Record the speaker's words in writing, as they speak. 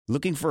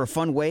Looking for a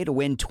fun way to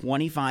win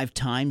 25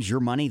 times your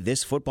money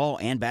this football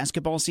and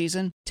basketball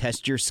season?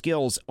 Test your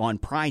skills on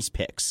Prize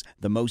Picks,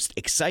 the most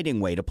exciting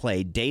way to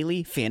play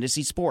daily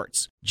fantasy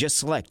sports. Just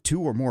select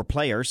 2 or more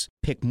players,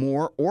 pick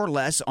more or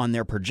less on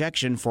their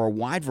projection for a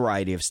wide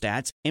variety of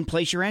stats, and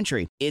place your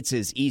entry. It's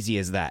as easy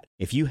as that.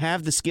 If you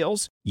have the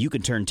skills, you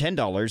can turn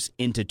 $10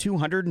 into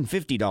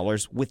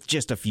 $250 with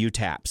just a few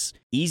taps.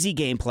 Easy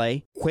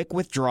gameplay, quick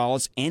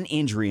withdrawals, and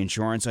injury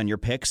insurance on your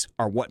picks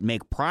are what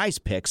make Prize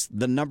Picks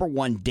the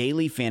 #1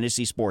 daily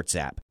fantasy sports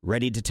app.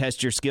 Ready to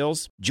test your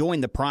skills?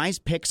 Join the Prize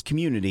Picks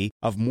community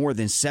of more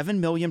than 7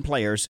 million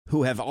players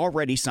who have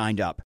already signed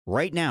up.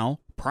 Right now,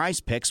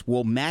 Prize Picks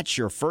will match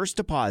your first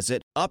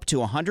deposit up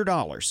to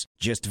 $100.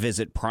 Just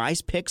visit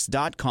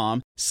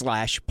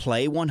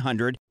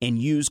prizepicks.com/play100 and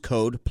use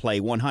code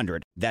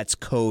play100. That's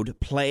code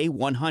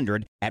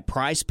play100 at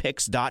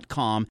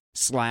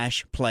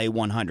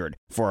prizepicks.com/play100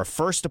 for a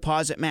first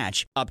deposit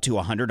match up to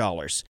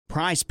 $100.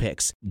 Prize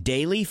Picks,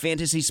 daily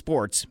fantasy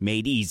sports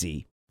made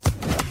easy.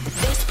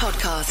 This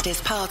podcast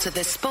is part of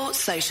the Sports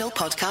Social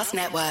Podcast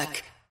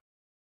Network.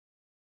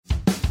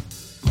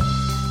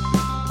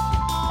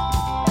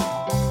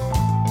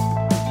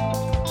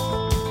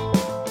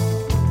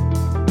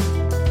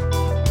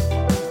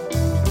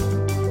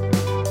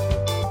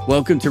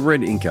 Welcome to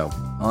Red Inco.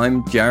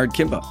 I'm Jared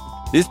Kimber.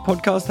 This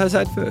podcast has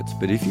adverts,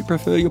 but if you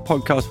prefer your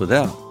podcast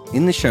without,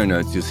 in the show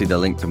notes you'll see the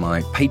link to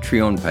my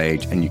Patreon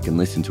page and you can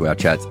listen to our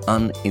chats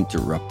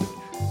uninterrupted.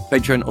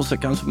 Patreon also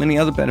comes with many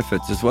other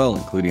benefits as well,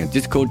 including a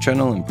Discord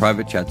channel and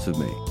private chats with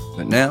me.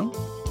 But now,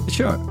 the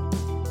show.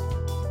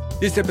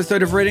 This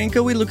episode of Red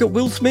Inco, we look at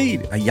Will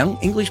Smeed, a young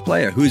English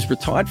player who is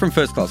retired from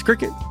first-class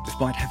cricket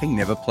despite having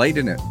never played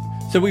in it.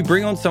 So we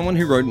bring on someone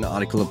who wrote an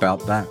article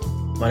about that.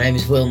 My name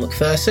is Will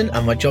MacPherson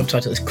and my job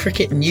title is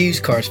Cricket News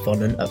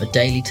Correspondent at the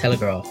Daily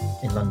Telegraph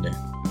in London.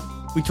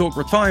 We talk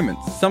retirement,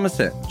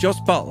 Somerset, Joss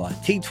Butler,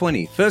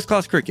 T20,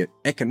 first-class cricket,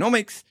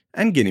 economics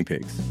and guinea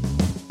pigs.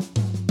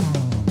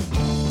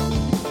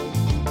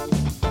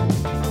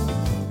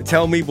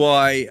 Tell me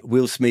why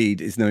Will Smeed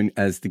is known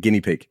as the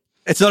guinea pig.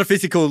 It's not a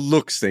physical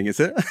looks thing, is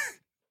it?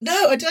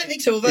 No, I don't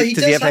think so. Although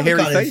does he have a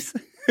hairy face?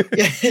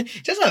 Yeah, he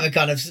does have a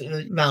kind of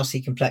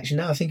mousy complexion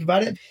now I think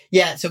about it.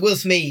 Yeah, so Will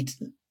Smeed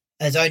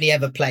has only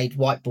ever played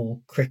white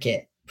ball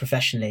cricket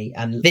professionally,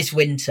 and this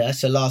winter,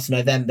 so last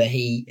November,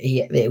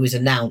 it was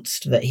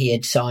announced that he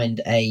had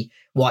signed a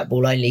white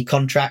ball only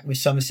contract with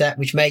Somerset,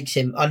 which makes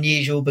him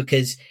unusual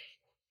because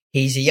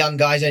he's a young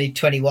guy. He's only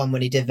 21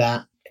 when he did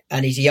that,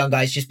 and he's a young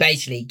guy who's just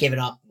basically given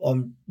up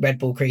on red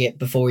ball cricket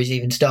before he's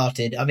even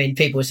started. I mean,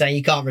 people are saying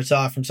you can't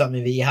retire from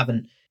something that you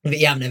haven't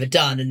ever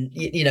done, and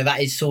you know that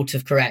is sort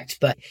of correct,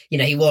 but you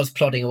know he was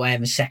plodding away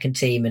in the second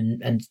team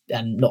and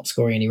not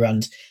scoring any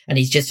runs, and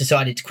he's just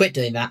decided to quit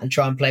doing that and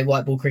try and play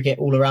white ball cricket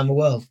all around the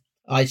world.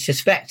 I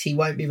suspect he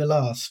won't be the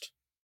last.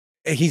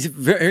 He's a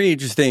very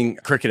interesting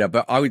cricketer,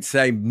 but I would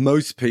say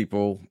most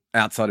people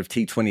outside of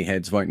T20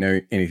 heads won't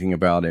know anything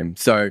about him.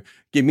 So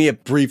give me a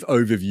brief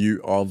overview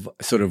of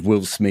sort of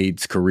Will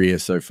Smeed's career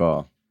so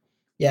far.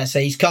 Yeah, so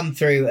he's come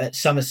through at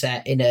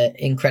Somerset in an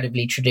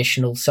incredibly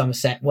traditional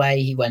Somerset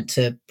way. He went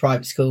to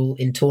private school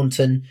in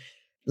Taunton,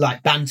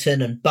 like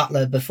Banton and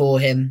Butler before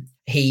him.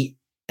 He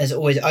has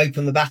always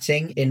opened the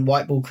batting in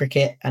white ball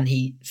cricket, and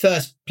he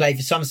first played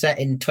for Somerset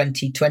in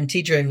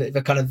 2020 during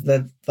the kind of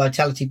the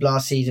Vitality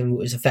Blast season,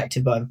 which was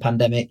affected by the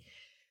pandemic.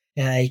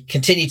 He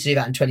continued to do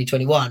that in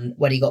 2021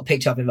 when he got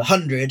picked up in the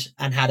 100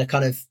 and had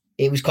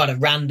it was quite a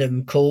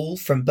random call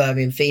from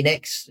Birmingham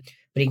Phoenix,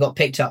 but he got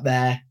picked up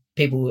there.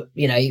 People,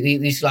 you know, he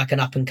was like an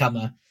up and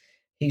comer.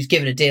 He was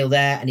given a deal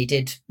there and he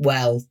did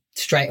well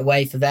straight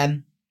away for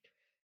them.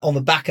 On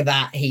the back of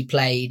that, he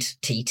played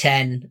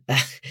T10,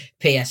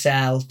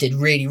 PSL, did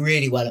really,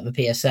 really well at the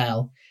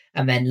PSL.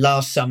 And then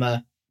last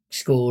summer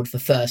scored the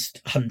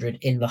first 100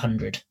 in the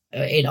 100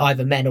 in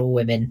either men or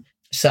women.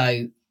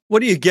 So what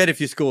do you get if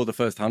you score the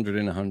first 100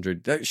 in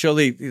 100?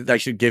 Surely they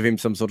should give him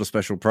some sort of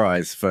special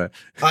prize for...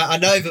 I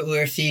know that there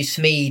were a few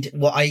Smeed...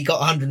 he got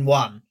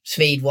 101.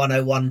 Smeed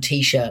 101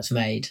 T-shirts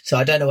made. So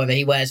I don't know whether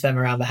he wears them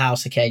around the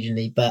house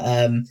occasionally, but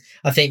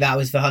I think that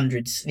was the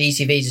hundreds. The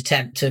ECV's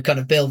attempt to kind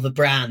of build the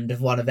brand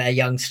of one of their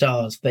young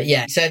stars. But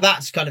yeah, so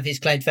that's kind of his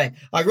claim to fame.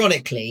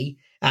 Ironically,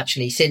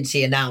 actually, since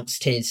he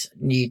announced his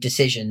new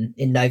decision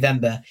in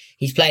November,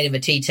 he's played in the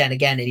T10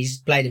 again and he's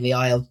played in the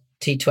IL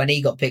T20.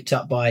 He got picked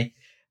up by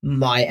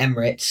my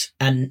Emirates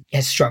and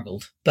has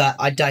struggled, but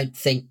I don't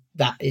think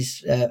that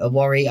is a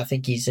worry. I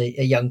think he's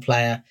a young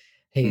player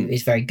who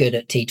is very good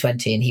at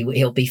T20 and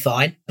he'll be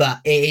fine. But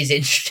it is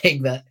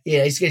interesting that, you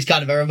know, it's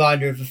kind of a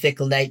reminder of the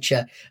fickle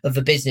nature of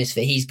the business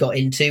that he's got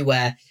into,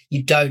 where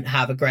you don't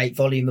have a great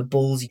volume of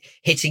balls.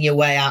 Hitting your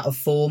way out of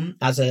form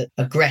as an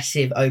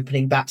aggressive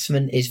opening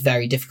batsman is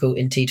very difficult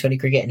in T20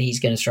 cricket, and he's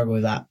going to struggle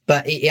with that.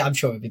 But I'm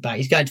sure he'll be back.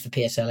 He's going to the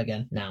PSL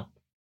again now.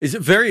 Is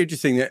it very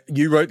interesting that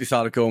you wrote this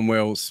article on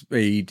Will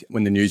Smeed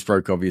when the news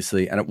broke,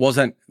 obviously, and it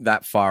wasn't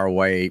that far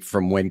away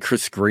from when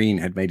Chris Green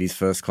had made his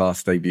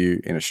first-class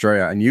debut in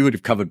Australia, and you would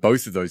have covered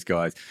both of those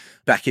guys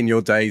back in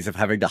your days of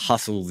having to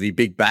hustle the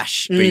big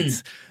bash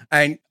beats.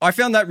 And I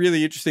found that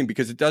really interesting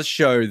because it does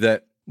show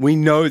that we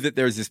know that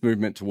there is this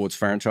movement towards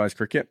franchise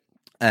cricket,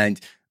 and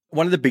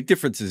one of the big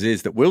differences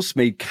is that Will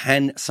Smeed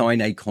can sign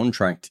a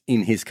contract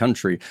in his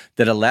country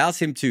that allows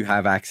him to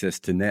have access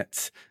to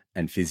nets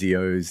and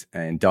physios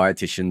and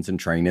dietitians and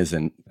trainers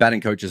and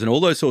batting coaches and all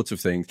those sorts of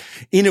things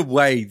in a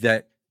way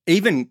that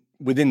even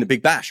within the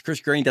Big Bash, Chris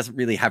Green doesn't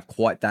really have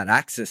quite that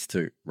access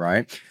to,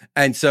 right?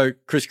 And so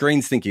Chris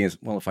Green's thinking is,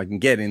 well, if I can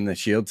get in the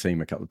Shield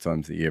team a couple of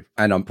times a year,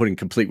 and I'm putting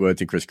complete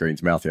words in Chris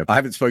Green's mouth here. I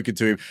haven't spoken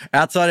to him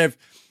outside of,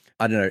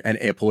 I don't know, an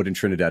airport in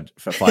Trinidad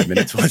for 5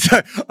 minutes.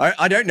 So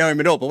I don't know him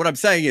at all. But what I'm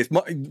saying is,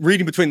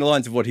 reading between the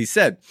lines of what he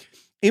said,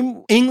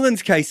 in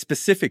England's case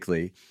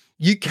specifically,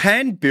 you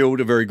can build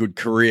a very good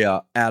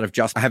career out of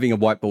just having a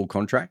white ball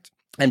contract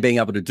and being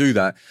able to do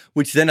that,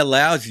 which then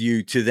allows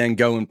you to then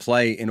go and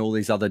play in all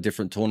these other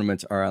different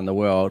tournaments around the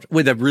world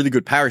with a really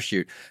good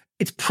parachute.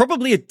 It's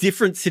probably a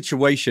different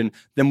situation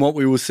than what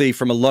we will see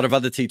from a lot of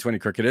other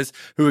T20 cricketers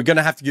who are going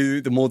to have to do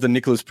the more than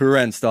Nicholas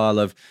Pooran style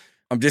of,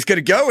 I'm just going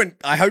to go and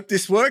I hope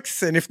this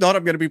works. And if not,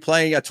 I'm going to be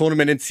playing a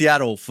tournament in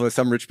Seattle for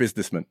some rich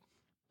businessman.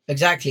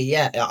 Exactly,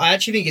 yeah. I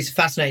actually think it's a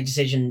fascinating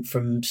decision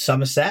from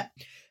Somerset.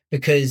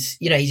 Because,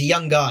 you know, he's a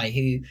young guy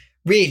who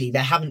really they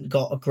haven't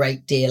got a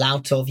great deal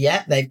out of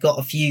yet. They've got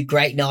a few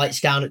great nights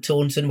down at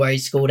Taunton where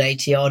he's scored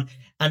 80 odd.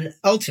 And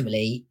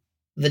ultimately,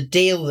 the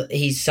deal that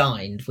he's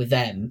signed with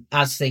them,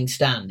 as things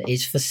stand,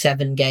 is for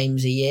 7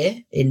 games a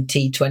year in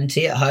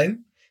T20 at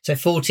home. So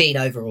 14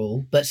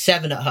 overall, but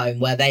 7 at home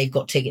where they've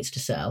got tickets to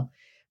sell.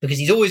 Because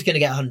he's always going to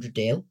get a 100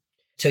 deal.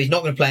 So he's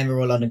not going to play in the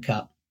Royal London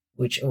Cup,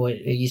 which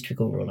it used to be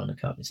called Royal London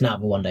Cup. It's now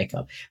the One Day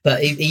Cup.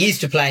 But he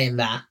used to play in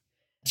that.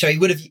 So he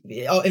would have,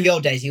 in the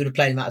old days, he would have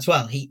played in that as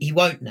well. He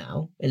won't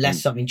now,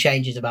 unless something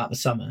changes about the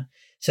summer.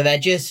 So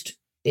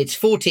it's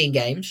 14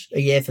 games a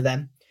year for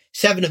them,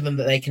 7 of them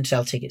that they can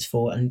sell tickets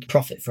for and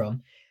profit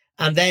from.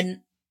 And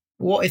then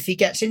what if he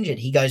gets injured?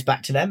 He goes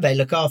back to them. They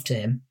look after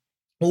him.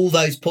 All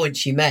those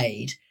points you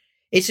made,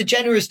 it's a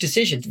generous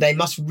decision. They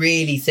must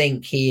really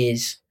think he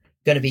is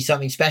going to be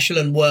something special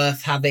and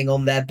worth having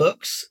on their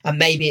books. And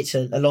maybe it's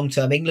a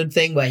long-term England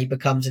thing where he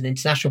becomes an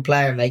international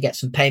player and they get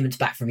some payments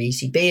back from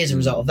ECB as a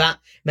result of that.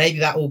 Maybe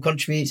that all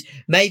contributes.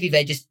 Maybe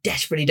they just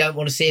desperately don't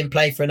want to see him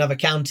play for another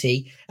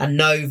county and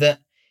know that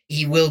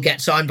he will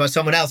get signed by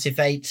someone else if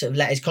they sort of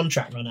let his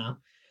contract run out.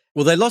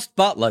 Well, they lost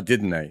Butler,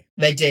 didn't they?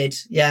 They did.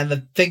 Yeah. And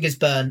the fingers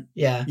burnt.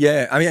 Yeah.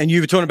 Yeah. I mean, and you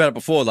were talking about it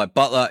before, like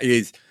Butler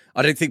is,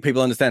 I don't think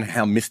people understand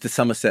how Mr.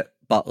 Somerset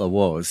Butler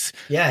was.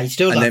 Yeah. He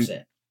still loves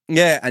it.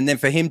 Yeah, and then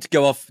for him to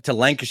go off to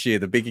Lancashire,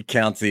 the bigger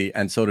county,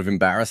 and sort of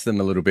embarrass them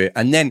a little bit.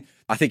 And then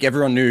I think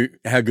everyone knew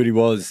how good he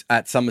was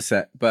at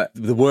Somerset, but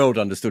the world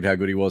understood how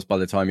good he was by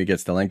the time he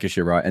gets to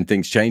Lancashire, right? And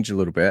things change a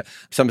little bit.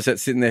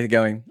 Somerset's sitting there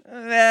going,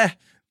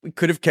 we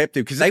could have kept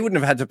him because they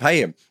wouldn't have had to pay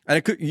him.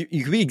 And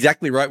you could be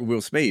exactly right with Will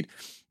Smeed.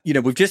 You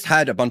know, we've just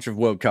had a bunch of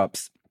World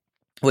Cups.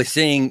 We're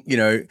seeing, you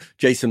know,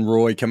 Jason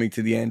Roy coming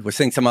to the end. We're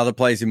seeing some other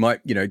players who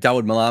might, you know,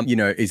 Dawid Malan, you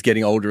know, is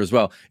getting older as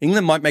well.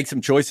 England might make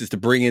some choices to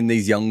bring in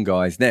these young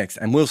guys next.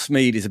 And Will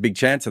Smeed is a big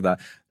chance of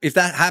that. If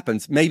that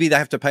happens, maybe they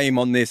have to pay him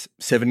on this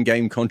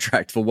 7-game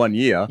contract for 1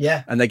 year.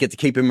 Yeah. And they get to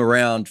keep him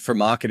around for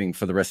marketing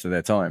for the rest of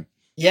their time.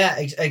 Yeah,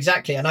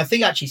 exactly. And I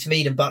think actually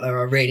Smeed and Butler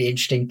are a really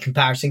interesting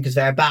comparison because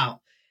they're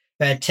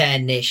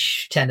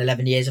 10-ish, 10,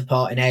 11 years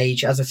apart in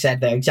age. As I said,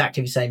 they're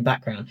exactly the same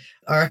background.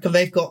 I reckon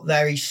they've got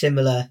very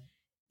similar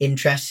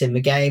interests in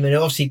the game. And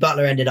obviously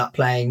Butler ended up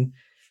playing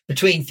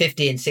between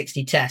 50 and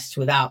 60 tests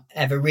without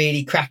ever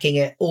really cracking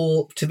it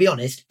or, to be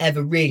honest,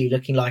 ever really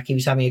looking like he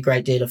was having a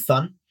great deal of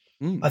fun.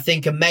 I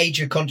think a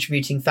major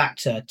contributing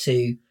factor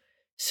to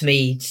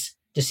Smeed's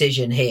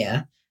decision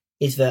here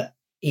is that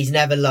he's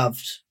never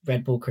loved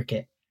red ball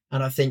cricket.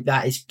 And I think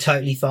that is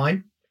totally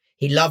fine.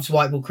 He loves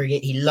white ball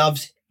cricket. He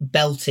loves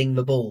belting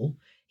the ball.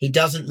 He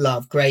doesn't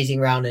love grazing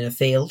around in a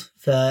field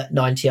for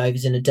 90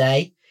 overs in a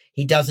day.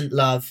 He doesn't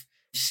love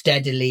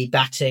steadily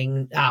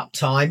batting out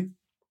time.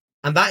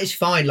 And that is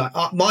fine. Like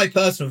my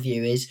personal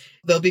view is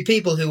there'll be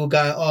people who will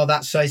go, oh,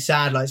 that's so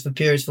sad. Like it's the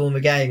purest form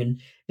of game. And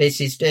this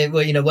is,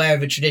 well, you know, where are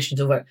the traditions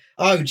of it?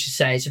 I would just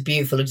say it's a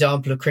beautiful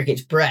example of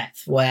cricket's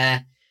breadth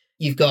where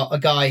you've got a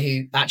guy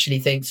who actually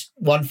thinks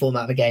one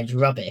format of the game's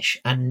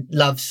rubbish and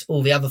loves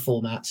all the other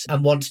formats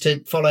and wants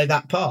to follow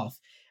that path.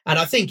 And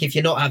I think if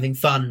you're not having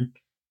fun,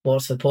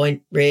 what's the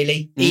point,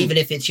 really? Even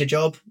if it's your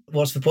job,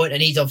 what's the point?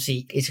 And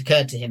it's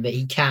occurred to him that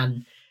he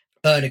can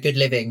earn a good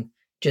living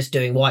just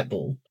doing white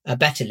ball, a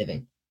better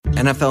living.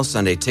 NFL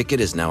Sunday Ticket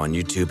is now on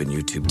YouTube and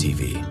YouTube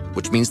TV,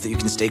 which means that you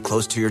can stay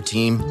close to your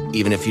team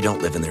even if you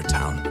don't live in their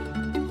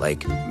town.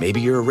 Like maybe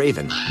you're a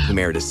Raven who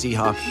married a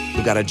Seahawk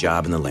who got a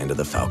job in the land of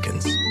the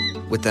Falcons.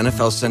 With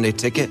NFL Sunday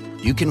Ticket,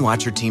 you can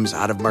watch your team's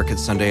out-of-market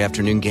Sunday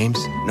afternoon games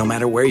no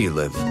matter where you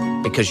live,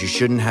 because you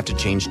shouldn't have to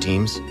change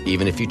teams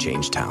even if you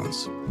change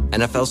towns.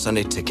 NFL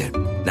Sunday Ticket.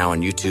 now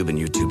on YouTube and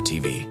YouTube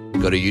TV.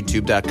 Go to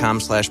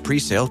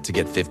youtube.com/presale to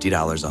get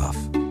 $50 off.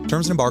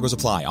 Terms and embargoes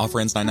apply. Offer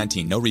ends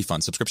 9/19. No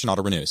refund. Subscription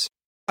auto renews.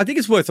 I think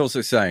it's worth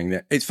also saying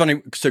that it's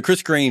funny. So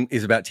Chris Green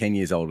is about 10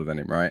 years older than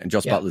him, right? And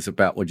Josh Butler's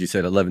about, what you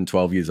said, 11,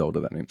 12 years older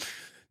than him.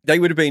 They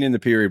would have been in the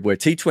period where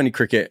T20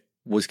 cricket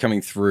was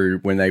coming through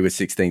when they were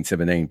 16,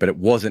 17, but it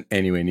wasn't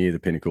anywhere near the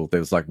pinnacle. There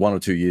was like 1 or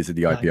 2 years of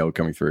the IPL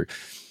coming through.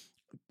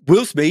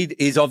 Will Smeed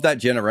is of that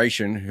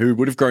generation who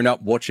would have grown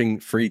up watching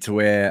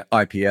free-to-air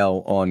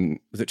IPL on,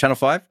 was it Channel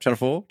 5, Channel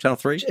 4, Channel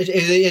 3?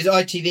 It was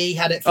ITV,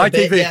 had it for a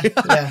bit.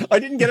 Yeah. I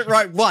didn't get it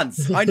right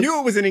once. I knew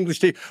it was an English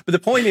team. But the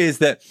point is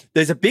that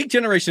there's a big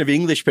generation of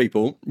English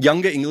people,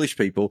 younger English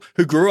people,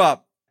 who grew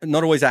up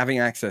not always having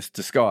access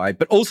to Sky,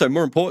 but also,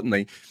 more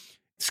importantly,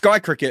 Sky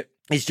Cricket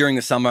is during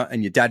the summer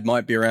and your dad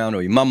might be around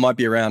or your mum might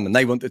be around and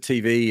they want the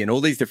TV and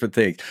all these different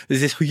things. There's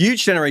this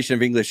huge generation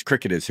of English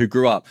cricketers who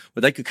grew up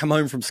where they could come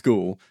home from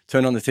school,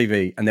 turn on the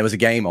TV and there was a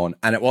game on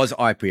and it was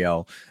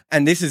IPL.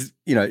 And this is,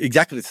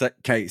 exactly the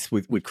case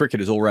with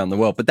cricketers all around the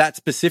world. But that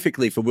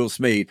specifically for Will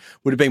Smeed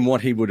would have been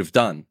what he would have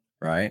done,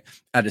 right,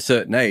 at a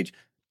certain age.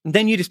 And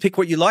then you just pick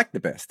what you like the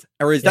best.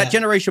 Whereas that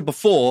generation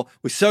before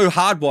was so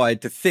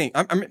hardwired to think.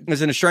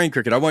 There's an Australian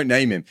cricketer, I won't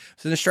name him.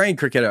 There's an Australian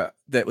cricketer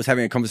that was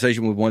having a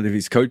conversation with one of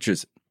his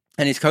coaches.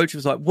 And his coach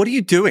was like, what are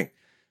you doing?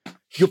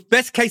 Your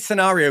best case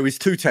scenario is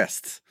 2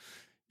 tests.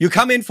 You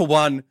come in for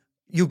 1,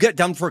 you'll get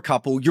done for a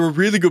couple. You're a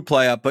really good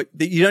player, but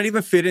you don't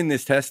even fit in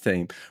this test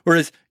team.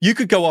 Whereas you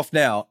could go off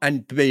now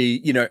and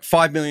be,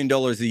 $5 million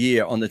a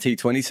year on the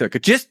T20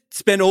 circuit. Just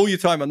spend all your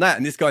time on that.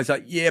 And this guy's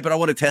like, yeah, but I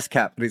want a test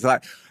cap. And he's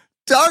like,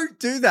 don't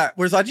do that.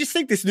 Whereas I just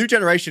think this new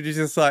generation is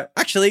just like,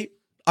 actually,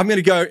 I'm going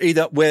to go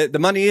either where the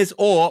money is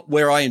or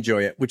where I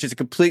enjoy it, which is a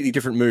completely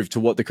different move to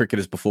what the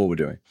cricketers before were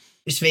doing.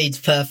 Smeed's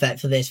perfect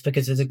for this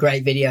because there's a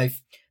great video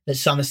that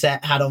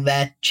Somerset had on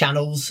their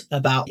channels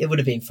about, it would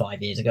have been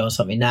 5 years ago or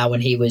something now, when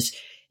he was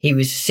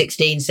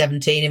 16,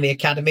 17 in the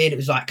academy, and it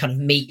was like kind of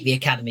meet the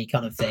academy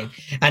kind of thing.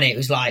 And it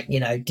was like,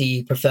 do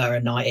you prefer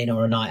a night in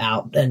or a night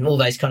out? And all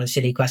those kind of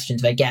silly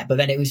questions they get. But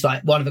then it was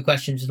like, one of the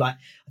questions was like,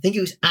 I think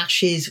it was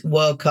Ashes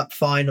World Cup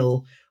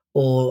final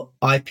or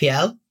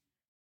IPL.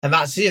 And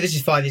that's, this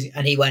is 5 years,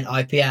 and he went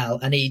IPL,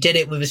 and he did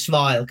it with a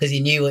smile because he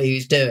knew what he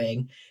was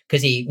doing,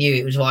 because he knew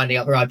it was winding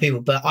up the right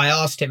people. But I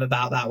asked him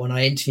about that when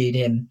I interviewed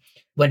him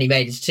when he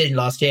made his decision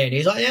last year, and he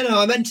was like, yeah,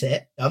 no, I meant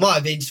it. I might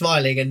have been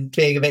smiling and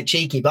being a bit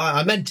cheeky, but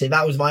I meant it.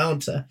 That was my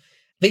answer.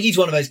 I think he's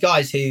one of those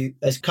guys who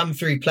has come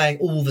through playing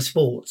all the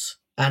sports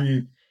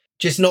and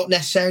just not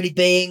necessarily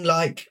being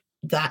like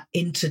that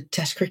into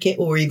test cricket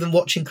or even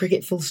watching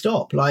cricket full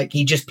stop. Like,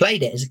 he just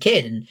played it as a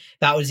kid, and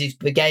that was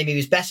the game he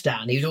was best at.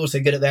 And he was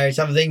also good at various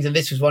other things, and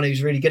this was one he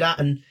was really good at.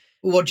 And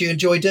what do you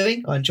enjoy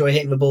doing? I enjoy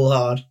hitting the ball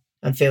hard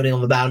and fielding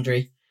on the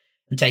boundary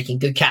and taking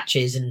good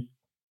catches and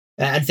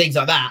things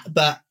like that.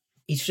 But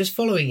he's just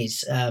following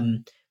his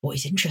what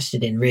he's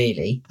interested in,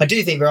 really. I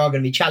do think there are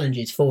going to be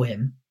challenges for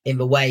him in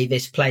the way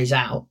this plays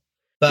out.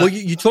 But, well,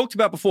 you talked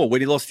about before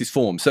when he lost his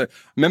form. So I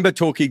remember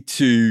talking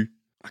to,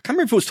 I can't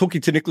remember if it was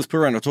talking to Nicholas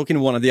Pooran or talking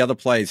to one of the other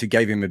players who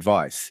gave him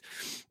advice.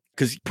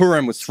 Because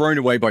Pooran was thrown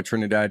away by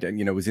Trinidad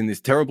and, was in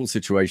this terrible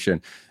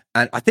situation.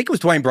 And I think it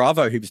was Dwayne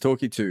Bravo he was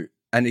talking to.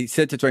 And he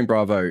said to Dwayne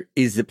Bravo,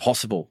 is it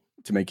possible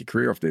to make a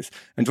career off this?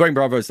 And Dwayne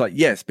Bravo is like,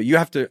 yes, but you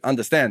have to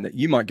understand that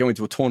you might go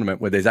into a tournament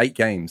where there's 8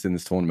 games in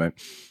this tournament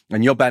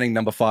and you're batting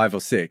number 5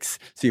 or 6.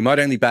 So you might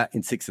only bat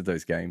in 6 of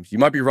those games. You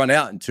might be run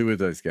out in 2 of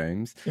those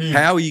games.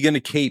 How are you going to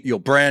keep your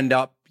brand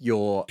up,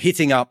 your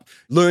hitting up,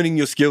 learning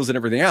your skills and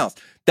everything else?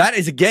 That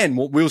is, again,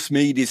 what Will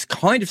Smeed is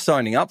kind of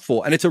signing up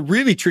for. And it's a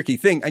really tricky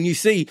thing. And you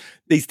see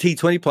these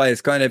T20 players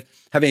kind of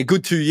having a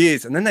good 2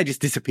 years and then they just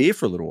disappear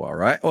for a little while,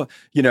 right? Or,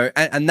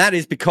 and that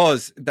is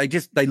because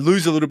they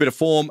lose a little bit of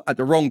form at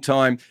the wrong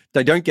time.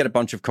 They don't get a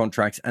bunch of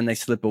contracts and they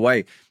slip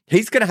away.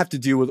 He's going to have to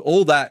deal with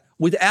all that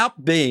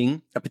without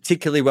being a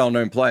particularly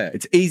well-known player.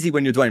 It's easy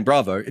when you're Dwayne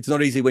Bravo. It's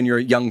not easy when you're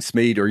a young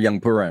Smeed or a young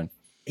Pooran.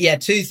 Yeah,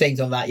 2 things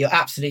on that. You're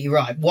absolutely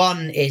right.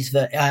 One is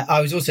that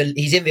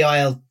he's in the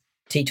IL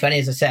T20,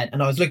 as I said,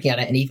 and I was looking at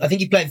it, and I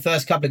think he played the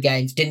first couple of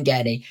games, didn't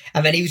get any,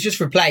 and then he was just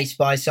replaced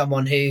by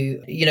someone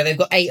who, they've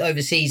got 8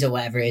 overseas or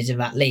whatever it is in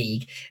that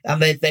league,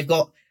 and they've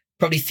got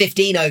probably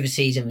 15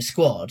 overseas in the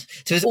squad.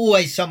 So there's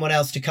always someone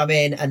else to come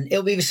in, and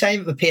it'll be the same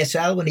at the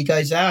PSL when he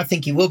goes there. I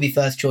think he will be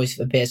first choice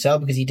for the PSL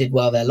because he did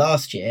well there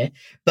last year,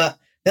 but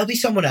there'll be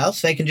someone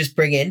else they can just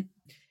bring in.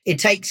 It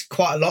takes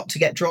quite a lot to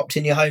get dropped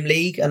in your home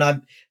league, and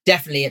I'm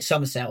definitely at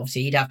Somerset,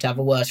 obviously, he'd have to have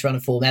a worse run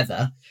of form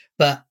ever,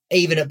 but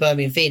even at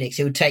Birmingham Phoenix,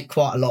 it would take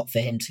quite a lot for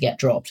him to get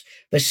dropped.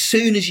 But as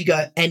soon as you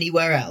go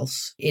anywhere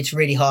else, it's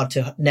really hard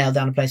to nail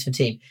down a place for the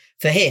team.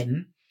 For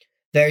him,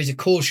 there is a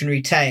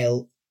cautionary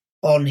tale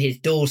on his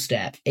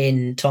doorstep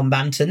in Tom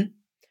Banton.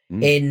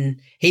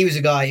 He was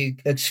a guy who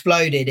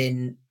exploded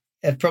in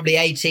probably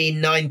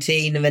 18,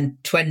 19, and then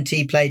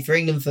 20, played for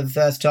England for the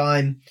first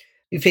time.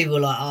 People were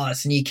like,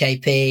 it's an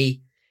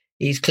UKP.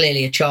 He's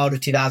clearly a child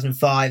of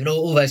 2005 and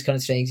all those kind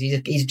of things.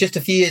 He's just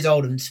a few years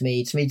older than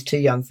Smeed. Smeed's too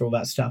young for all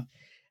that stuff.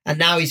 And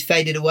now he's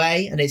faded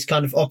away and it's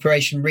kind of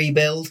Operation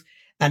Rebuild.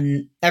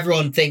 And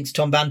everyone thinks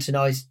Tom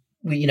Banton,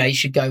 he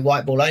should go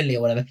white ball only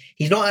or whatever.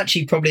 He's not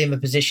actually probably in a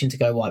position to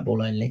go white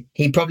ball only.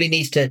 He probably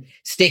needs to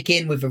stick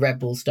in with the red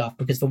ball stuff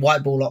because the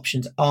white ball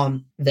options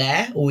aren't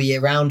there all year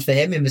round for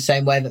him in the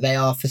same way that they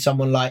are for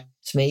someone like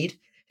Smeed,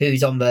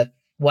 who's on the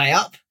way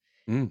up.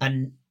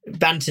 And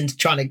Banton's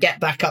trying to get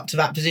back up to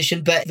that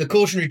position. But the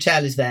cautionary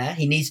tale is there.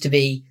 He needs to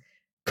be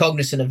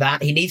cognizant of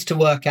that. He needs to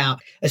work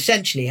out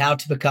essentially how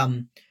to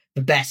become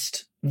the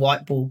best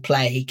white ball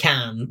player he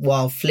can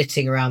while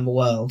flitting around the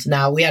world.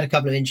 Now, we had a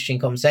couple of interesting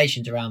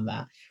conversations around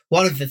that.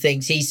 One of the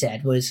things he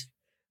said was,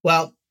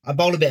 well, I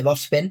bowl a bit of off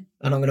spin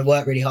and I'm going to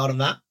work really hard on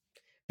that,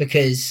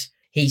 because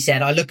he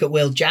said, I look at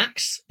Will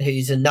Jacks,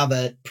 who's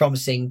another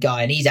promising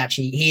guy, and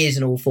he is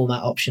an all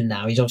format option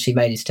now. He's obviously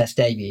made his test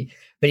debut,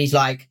 but he's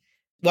like,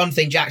 one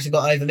thing Jacks have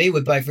got over me,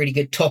 we're both really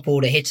good top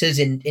order hitters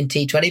in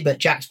T20, but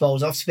Jacks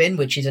bowls off spin,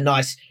 which is a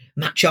nice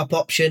match up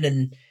option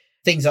and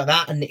things like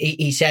that. And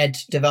he said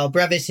Deval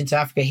Brevis in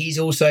South Africa, he's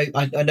also,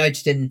 I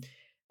noticed in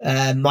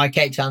my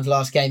Cape Town's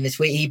last game this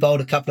week, he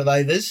bowled a couple of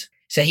overs.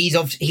 So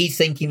he's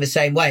thinking the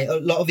same way. A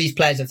lot of these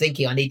players are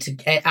thinking, I need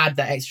to add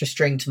that extra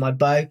string to my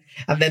bow.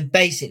 And then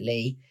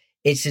basically,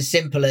 it's as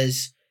simple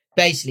as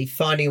basically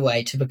finding a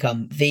way to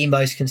become the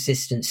most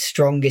consistent,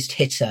 strongest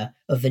hitter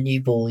of the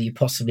new ball you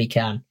possibly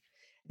can.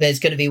 There's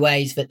going to be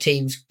ways that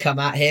teams come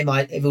at him.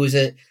 If it was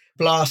a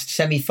Blast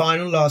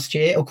semi-final last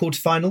year, or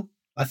quarter-final,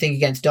 I think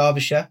against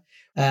Derbyshire,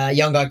 a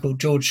young guy called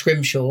George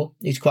Scrimshaw,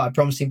 who's quite a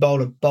promising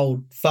bowler,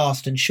 bowled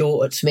fast and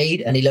short at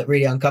Smeed, and he looked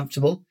really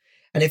uncomfortable.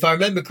 And if I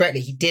remember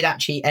correctly, he did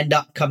actually end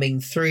up coming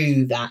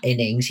through that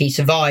innings. He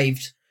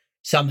survived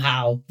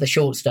somehow the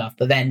short stuff,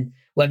 but then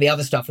when the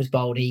other stuff was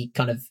bowled, he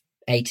kind of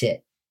ate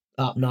it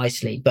up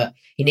nicely. But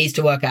he needs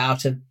to work out how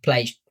to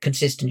play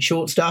consistent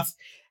short stuff.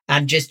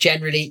 And just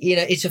generally,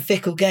 it's a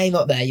fickle game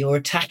up there. You're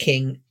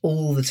attacking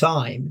all the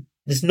time.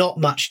 There's not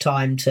much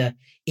time to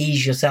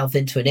ease yourself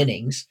into an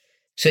innings.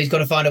 So he's got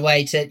to find a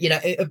way to,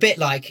 a bit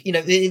like,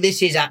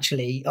 this is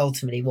actually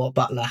ultimately what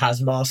Buttler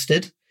has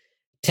mastered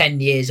 10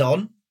 years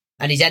on.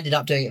 And he's ended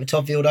up doing it at the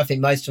top field. I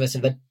think most of us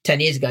 10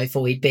 years ago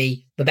thought he'd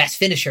be the best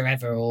finisher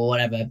ever or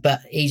whatever.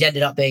 But he's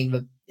ended up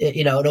being,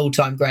 an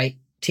all-time great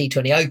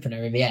T20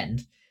 opener in the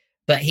end.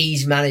 But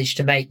he's managed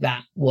to make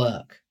that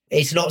work.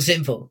 It's not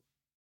simple.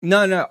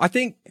 No, I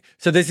think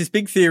so. There's this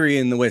big theory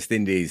in the West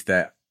Indies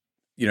that,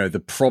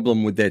 the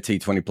problem with their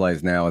T20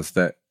 players now is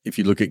that if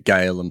you look at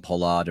Gale and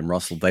Pollard and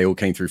Russell, they all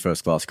came through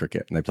first class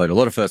cricket and they played a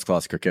lot of first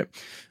class cricket.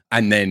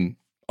 And then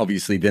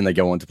obviously then they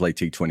go on to play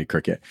T20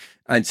 cricket.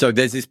 And so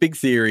there's this big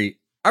theory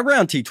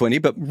around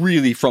T20, but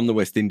really from the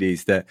West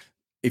Indies, that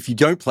if you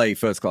don't play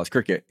first class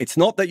cricket, it's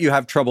not that you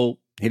have trouble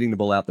hitting the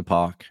ball out the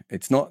park.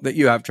 It's not that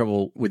you have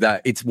trouble with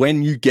that. It's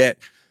when you get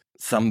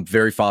some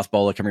very fast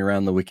bowler coming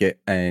around the wicket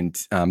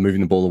and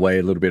moving the ball away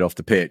a little bit off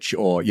the pitch,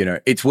 or,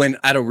 it's when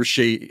Adil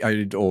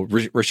Rashid or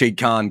Rashid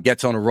Khan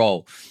gets on a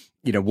roll.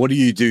 What do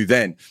you do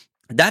then?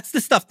 That's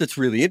the stuff that's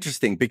really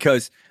interesting,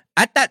 because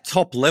at that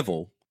top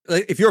level,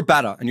 if you're a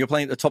batter and you're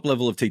playing at the top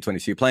level of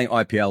T20, so you're playing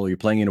IPL or you're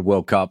playing in a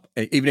World Cup,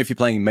 even if you're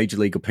playing in Major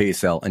League or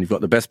PSL and you've got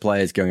the best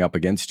players going up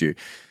against you,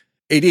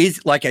 it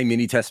is like a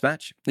mini test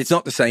match. It's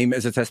not the same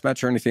as a test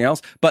match or anything else.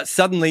 But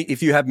suddenly,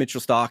 if you have Mitchell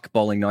Starc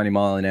bowling 90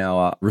 mile an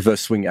hour reverse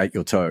swing at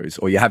your toes,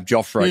 or you have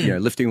Jofra,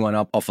 lifting one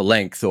up off a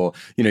length, or,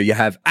 you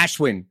have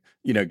Ashwin,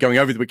 going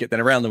over the wicket, then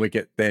around the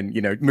wicket, then,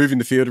 moving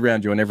the field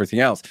around you and everything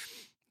else,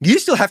 you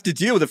still have to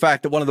deal with the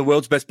fact that one of the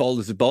world's best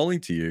bowlers is bowling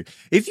to you.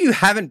 If you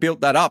haven't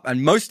built that up,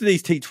 and most of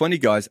these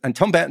T20 guys, and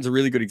Tom Banton's a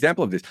really good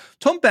example of this,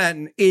 Tom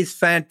Banton is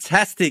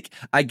fantastic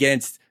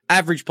against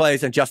average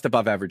players and just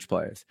above average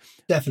players.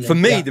 Definitely. For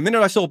me, the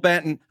minute I saw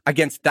Banton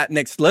against that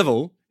next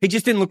level, he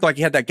just didn't look like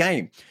he had that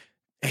game.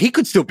 He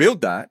could still build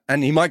that,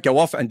 and he might go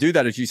off and do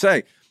that, as you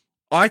say.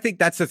 I think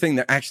that's the thing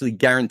that actually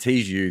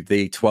guarantees you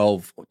the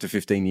 12 to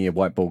 15-year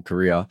white ball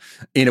career,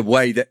 in a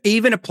way that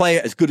even a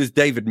player as good as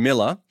David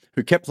Miller,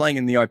 who kept playing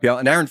in the IPL,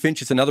 and Aaron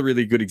Finch is another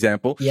really good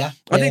example. I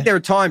think there are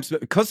times,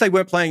 because they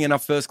weren't playing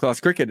enough first-class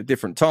cricket at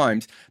different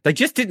times, they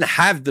just didn't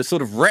have the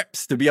sort of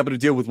reps to be able to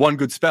deal with one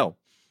good spell.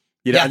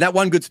 And that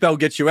one good spell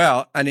gets you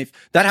out. And if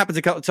that happens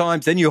a couple of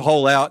times, then you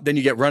hole out, then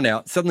you get run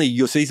out. Suddenly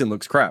your season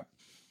looks crap.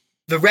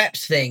 The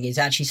reps thing is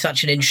actually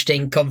such an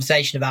interesting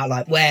conversation about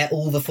like where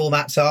all the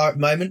formats are at the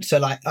moment. So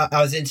like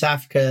I was in South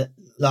Africa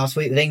last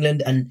week with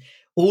England, and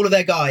all of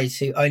their guys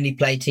who only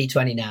play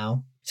T20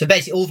 now. So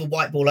basically all the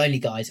white ball only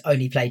guys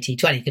only play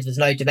T20 because there's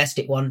no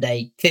domestic one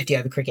day 50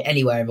 over cricket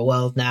anywhere in the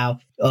world now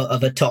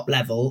of a top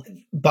level.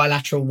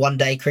 Bilateral one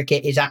day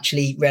cricket is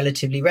actually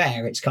relatively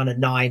rare. It's kind of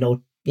 9 or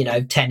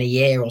 10 a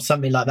year or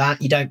something like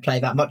that. You don't play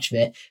that much of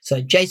it.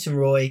 So Jason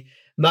Roy,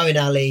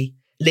 Moeen Ali,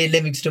 Liam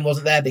Livingstone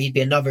wasn't there, but he'd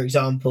be another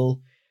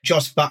example.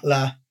 Josh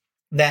Buttler,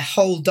 their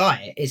whole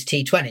diet is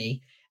T20.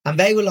 And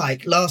they were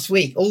like, last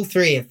week, all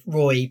three of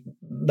Roy,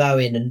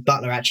 Moeen and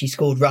Buttler actually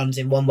scored runs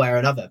in one way or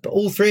another. But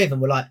all three of them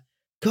were like,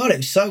 God, it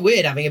was so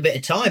weird having a bit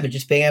of time and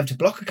just being able to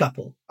block a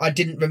couple. I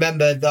didn't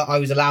remember that I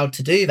was allowed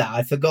to do that.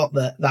 I forgot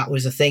that that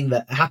was a thing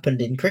that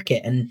happened in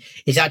cricket. And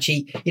it's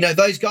actually,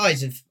 those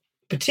guys have,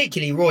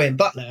 particularly Roy and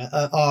Buttler,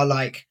 are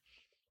like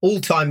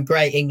all-time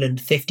great England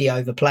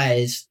 50-over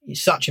players,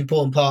 such an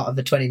important part of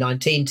the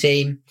 2019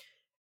 team.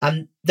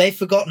 And they've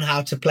forgotten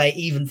how to play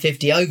even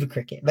 50-over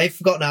cricket. They've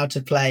forgotten how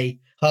to play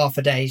half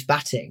a day's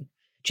batting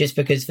just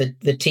because the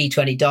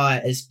T20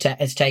 diet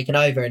has taken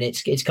over and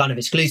it's kind of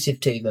exclusive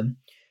to them.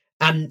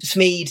 And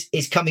Smeed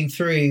is coming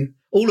through.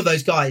 All of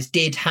those guys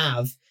did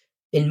have,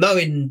 in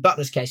Moeen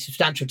Butler's case,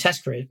 substantial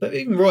test careers, but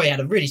even Roy had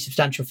a really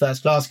substantial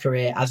first-class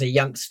career as a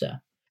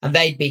youngster. And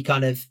they'd be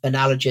kind of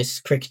analogous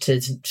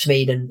cricketers,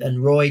 Smeed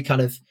and Roy,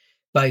 kind of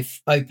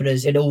both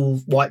openers in all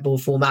white ball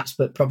formats,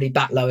 but probably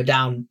bat lower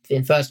down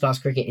in first-class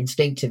cricket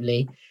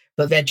instinctively.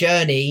 But their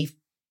journey,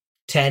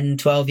 10,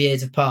 12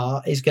 years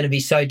apart, is going to be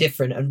so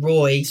different. And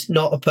Roy's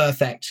not a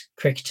perfect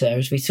cricketer,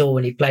 as we saw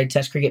when he played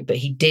Test cricket, but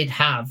he did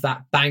have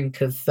that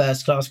bank of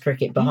first-class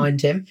cricket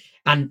behind him.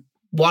 And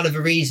one of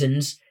the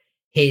reasons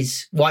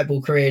his white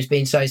ball career has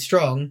been so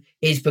strong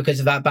is because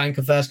of that bank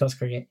of first-class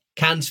cricket.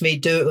 Can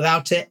Smeed do it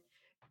without it?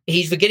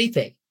 He's the guinea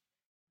pig.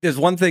 There's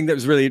one thing that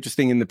was really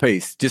interesting in the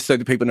piece, just so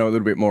that people know a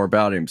little bit more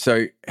about him.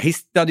 So he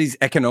studies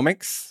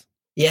economics.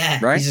 Yeah,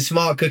 right? He's a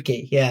smart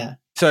cookie, yeah.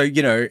 So,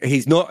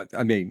 he's not,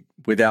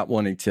 without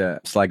wanting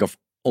to slag off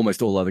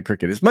almost all other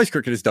cricketers, most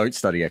cricketers don't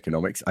study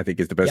economics, I think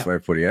is the best way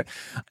of putting it.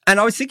 And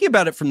I was thinking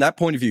about it from that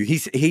point of view.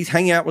 He's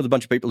hanging out with a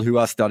bunch of people who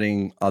are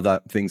studying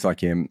other things like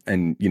him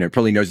and,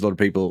 probably knows a lot of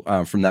people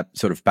from that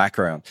sort of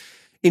background.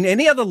 In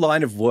any other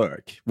line of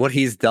work, what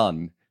he's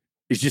done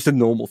is just a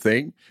normal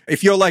thing.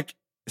 If you're like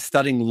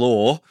studying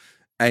law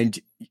and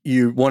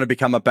you want to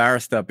become a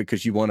barrister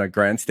because you want to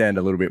grandstand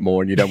a little bit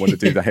more and you don't want to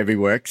do the heavy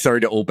work. Sorry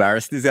to all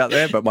barristers out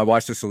there, but my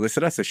wife's a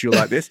solicitor, so she'll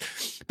like this.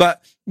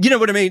 But you know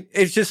what I mean?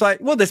 It's just like,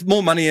 well, there's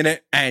more money in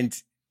it and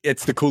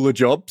it's the cooler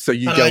job. So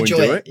you go and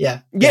do it.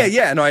 Yeah.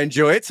 And I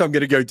enjoy it. So I'm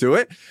going to go do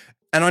it.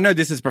 And I know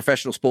this is a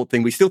professional sport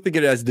thing. We still think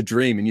of it as the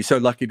dream and you're so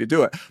lucky to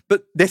do it.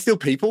 But they're still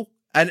people.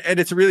 And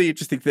it's a really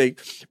interesting thing.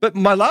 But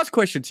my last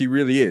question to you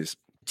really is,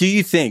 do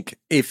you think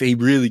if he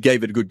really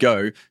gave it a good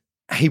go,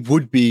 he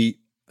would be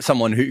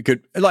someone who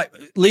could, like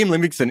Liam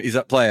Livingstone is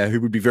a player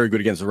who would be very good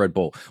against the red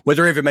ball.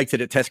 Whether he ever makes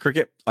it at Test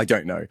cricket, I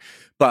don't know.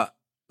 But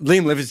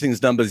Liam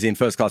Livingstone's numbers in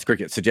first-class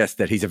cricket suggest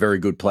that he's a very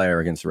good player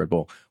against the red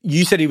ball.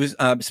 You said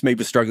Smeed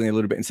was struggling a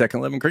little bit in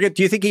second-11 cricket.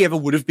 Do you think he ever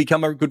would have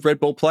become a good red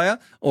ball player,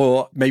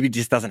 or maybe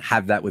just doesn't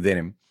have that within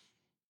him?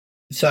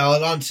 So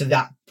I'll answer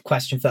that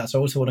question first. I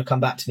also want to come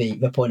back to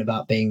the point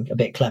about being a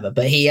bit clever.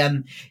 But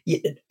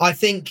I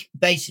think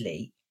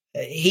basically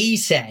he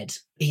said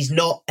he's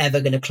not ever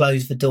going to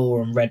close the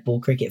door on red ball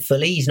cricket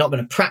fully. He's not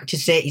going to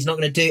practice it. He's not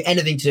going to do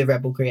anything to do with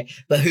red ball cricket.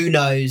 But who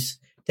knows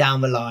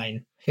down the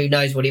line? Who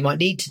knows what he might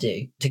need to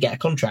do to get a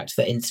contract,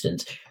 for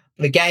instance.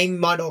 The game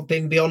might not have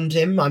been beyond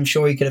him. I'm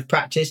sure he could have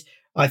practiced.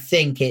 I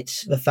think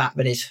it's the fact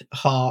that his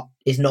heart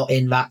is not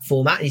in that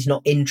format. He's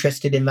not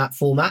interested in that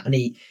format and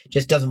he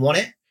just doesn't want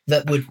it.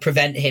 That would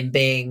prevent him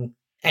being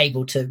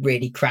able to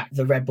really crack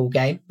the red ball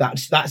game.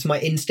 That's my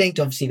instinct.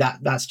 Obviously,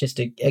 that's just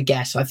a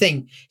guess. I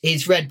think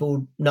his red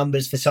ball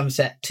numbers for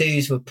Somerset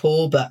twos were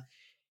poor, but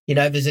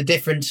there's a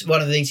difference. One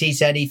of the things he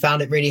said, he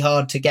found it really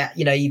hard to get.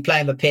 You play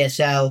him a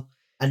PSL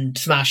and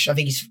smash. I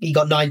think he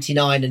got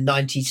 99 and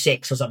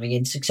 96 or something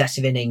in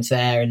successive innings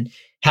there, and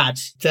had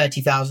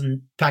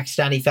 30,000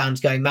 Pakistani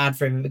fans going mad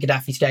for him at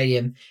Gaddafi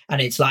Stadium.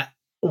 And it's like,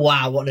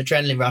 wow, what an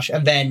adrenaline rush!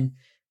 And then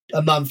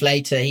a month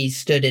later, he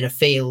stood in a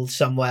field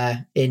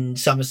somewhere in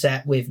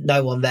Somerset with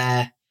no one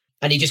there,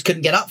 and he just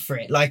couldn't get up for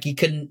it. Like he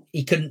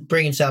couldn't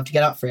bring himself to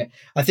get up for it.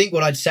 I think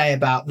what I'd say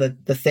about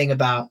the thing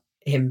about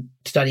him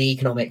studying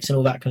economics and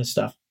all that kind of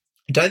stuff,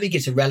 I don't think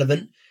it's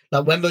irrelevant.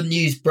 Like when the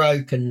news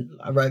broke and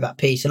I wrote that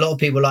piece, a lot of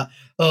people were like,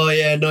 "Oh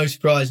yeah, no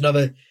surprise,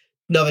 another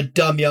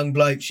dumb young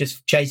bloke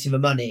just chasing the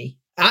money."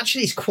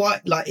 Actually,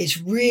 it's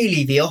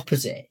really the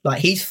opposite. Like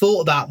he's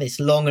thought about this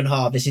long and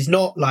hard. This is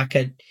not like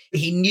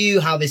he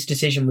knew how this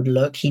decision would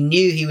look. He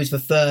knew he was the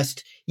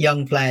first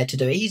young player to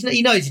do it.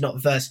 He knows he's not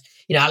the first.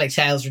 Alex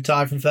Hales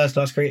retired from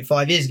first-class cricket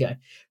 5 years ago,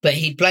 but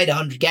he'd played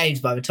 100 games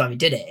by the time he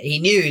did it. He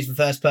knew he was the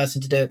first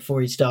person to do it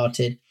before he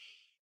started,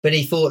 but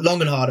he thought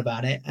long and hard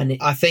about it. And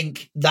I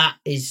think that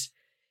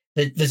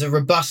there's a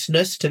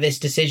robustness to this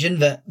decision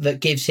that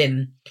gives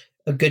him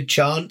a good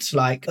chance,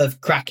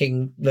 of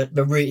cracking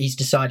the route he's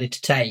decided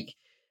to take,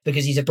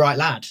 because he's a bright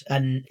lad.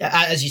 And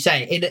as you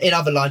say, in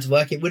other lines of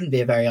work, it wouldn't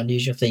be a very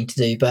unusual thing to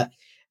do, but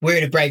we're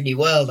in a brave new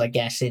world, I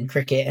guess, in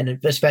cricket,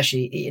 and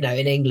especially, in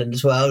England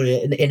as well,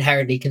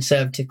 inherently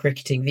conservative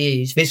cricketing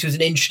views. This was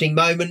an interesting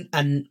moment.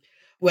 And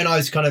when I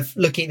was kind of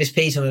looking at this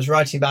piece and I was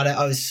writing about it,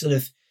 I was sort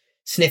of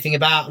sniffing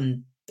about,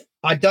 and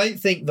I don't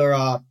think there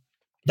are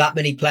that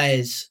many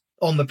players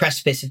on the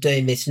precipice of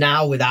doing this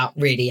now without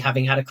really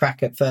having had a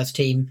crack at first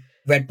team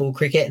red ball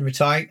cricket and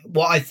retiring.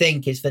 What I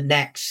think is for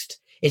next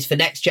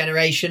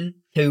generation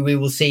who we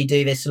will see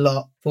do this a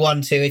lot. For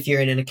one, two, if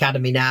you're in an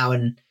academy now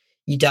and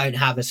you don't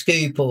have a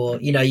scoop,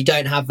 or you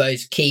don't have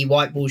those key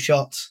white ball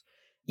shots,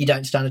 you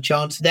don't stand a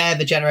chance. They're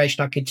the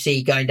generation I could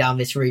see going down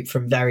this route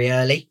from very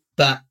early.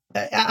 But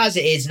as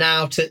it is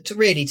now, to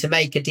really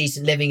make a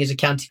decent living as a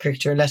county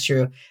cricketer, unless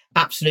you're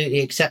absolutely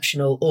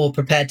exceptional or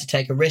prepared to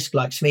take a risk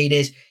like Smeed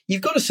is,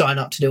 you've got to sign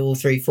up to do all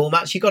 3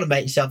 formats. You've got to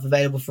make yourself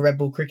available for red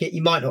ball cricket.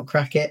 You might not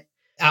crack it,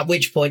 at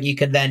which point you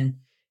can then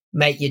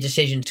make your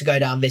decision to go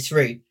down this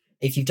route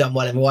if you've done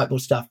well in the white ball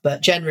stuff.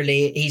 But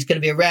generally, he's going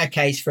to be a rare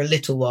case for a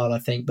little while, I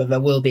think, but there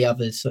will be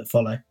others that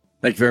follow.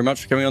 Thank you very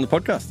much for coming on the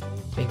podcast.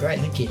 It's been great.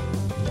 Thank you.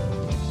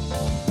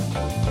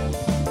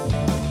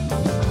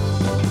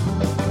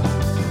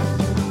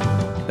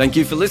 Thank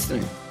you for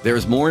listening. There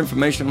is more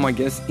information on my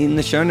guests in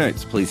the show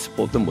notes. Please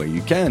support them where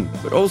you can,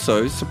 but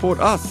also support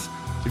us.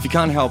 If you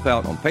can't help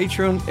out on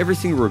Patreon, every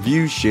single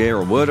review, share,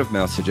 or word of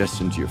mouth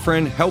suggestion to your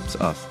friend helps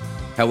us.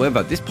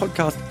 However, this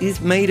podcast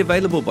is made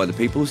available by the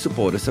people who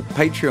support us at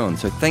Patreon,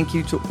 so thank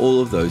you to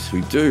all of those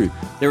who do.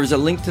 There is a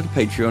link to the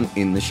Patreon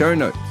in the show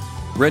notes.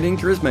 Red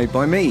Inker is made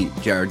by me,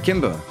 Jared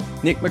Kimber.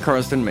 Nick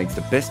MacPherson makes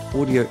the best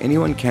audio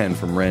anyone can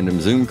from random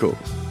Zoom calls.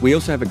 We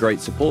also have a great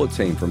support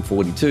team from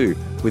 42,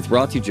 with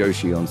Rati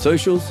Joshi on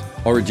socials,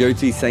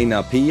 Orajoti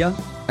Sainapiya,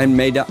 and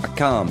Maida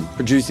Akam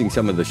producing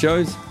some of the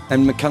shows,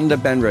 and Mukunda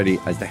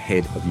Banreddy as the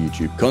head of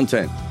YouTube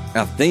content.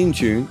 Our theme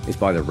tune is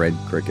by the Red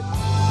Crickets.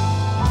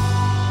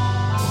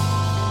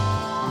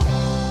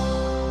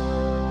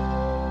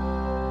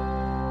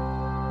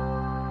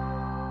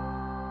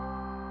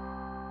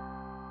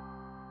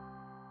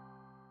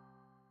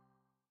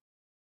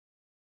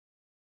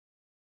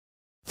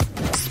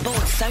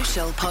 Sports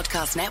Social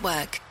Podcast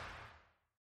Network.